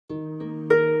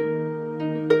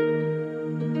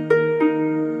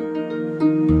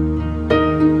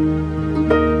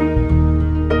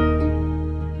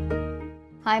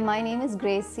My name is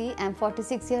Gracy. I'm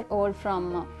 46-year-old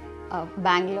from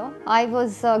Bangalore. I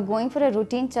was going for a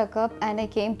routine checkup and I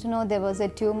came to know there was a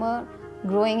tumor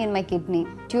growing in my kidney.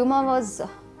 Tumor was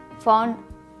found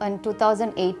in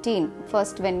 2018,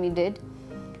 first when we did.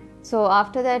 So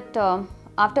after that,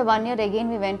 after 1 year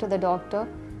again we went to the doctor.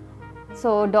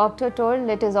 So doctor told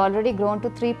it is already grown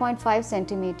to 3.5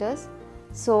 centimeters.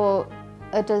 So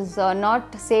it is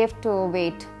not safe to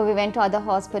wait. So we went to other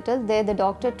hospitals. There the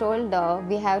doctor told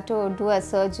we have to do a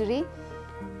surgery,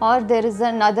 or there is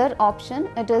another option,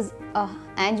 it is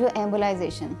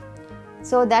angioembolization.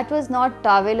 So that was not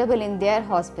available in their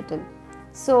hospital.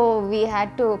 So we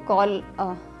had to call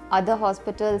other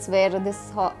hospitals where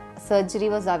this surgery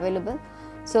was available.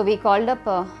 So we called up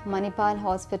Manipal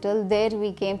hospital. There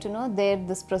we came to know there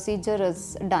this procedure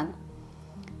is done.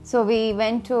 So we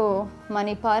went to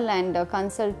Manipal and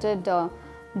consulted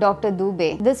Dr.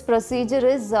 Dubey. This procedure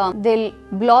is they'll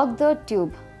block the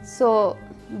tube. So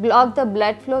block the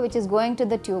blood flow which is going to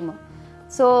the tumor.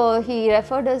 So he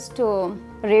referred us to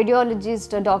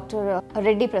radiologist Dr.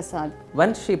 Reddi Prasad.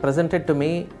 Once she presented to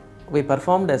me, we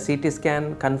performed a CT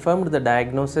scan, confirmed the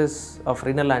diagnosis of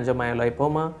renal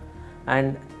angiomyolipoma,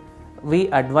 and we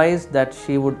advised that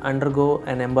she would undergo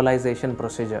an embolization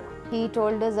procedure. He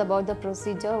told us about the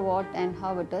procedure, what and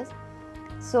how it is.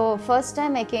 So first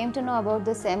time I came to know about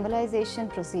this embolization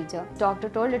procedure. Doctor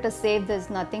told it is safe, there's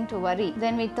nothing to worry.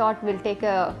 Then we thought we'll take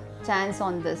a chance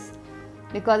on this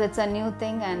because it's a new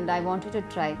thing and I wanted to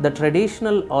try. The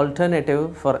traditional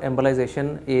alternative for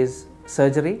embolization is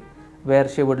surgery, where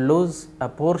she would lose a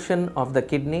portion of the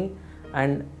kidney,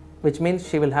 and which means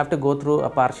she will have to go through a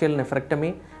partial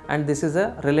nephrectomy, and this is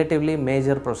a relatively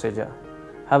major procedure.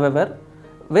 However,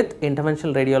 with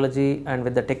interventional radiology and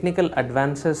with the technical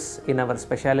advances in our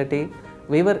specialty,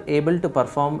 we were able to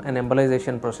perform an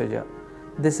embolization procedure.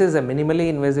 This is a minimally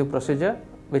invasive procedure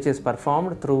which is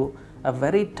performed through a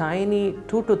very tiny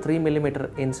 2 to 3 millimeter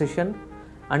incision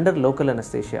under local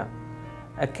anesthesia.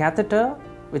 A catheter,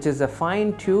 which is a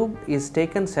fine tube, is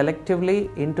taken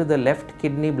selectively into the left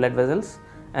kidney blood vessels.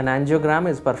 An angiogram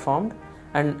is performed,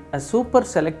 and a super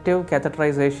selective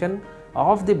catheterization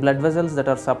of the blood vessels that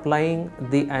are supplying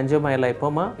the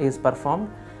angiomyolipoma is performed,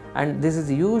 and this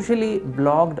is usually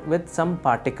blocked with some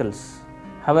particles.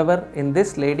 However, in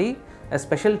this lady, a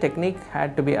special technique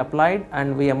had to be applied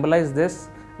and we embolized this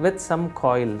with some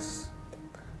coils.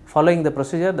 Following the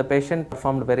procedure, the patient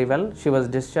performed very well. She was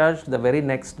discharged the very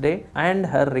next day and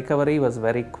her recovery was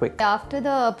very quick. After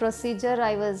the procedure,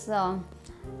 I was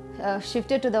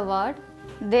shifted to the ward.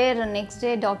 There next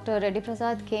day Dr. Reddi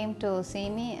Prasad came to see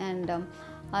me, and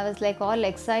I was like all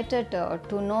excited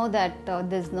to know that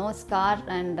there's no scar,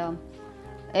 and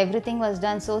everything was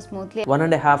done so smoothly.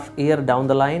 1.5 years down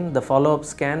the line, the follow-up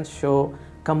scans show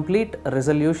complete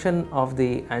resolution of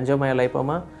the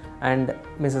angiomyolipoma, and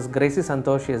Mrs. Gracy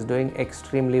Santosh is doing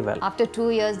extremely well. After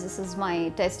 2 years, this is my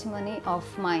testimony of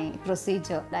my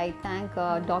procedure. I thank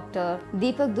Dr.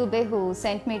 Dubey who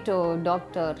sent me to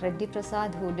Dr. Reddi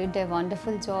Prasad, who did a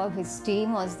wonderful job. His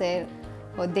team was there.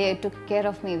 They took care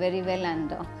of me very well,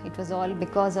 and it was all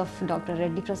because of Dr.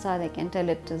 Reddi Prasad. I can tell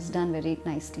it is done very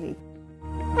nicely.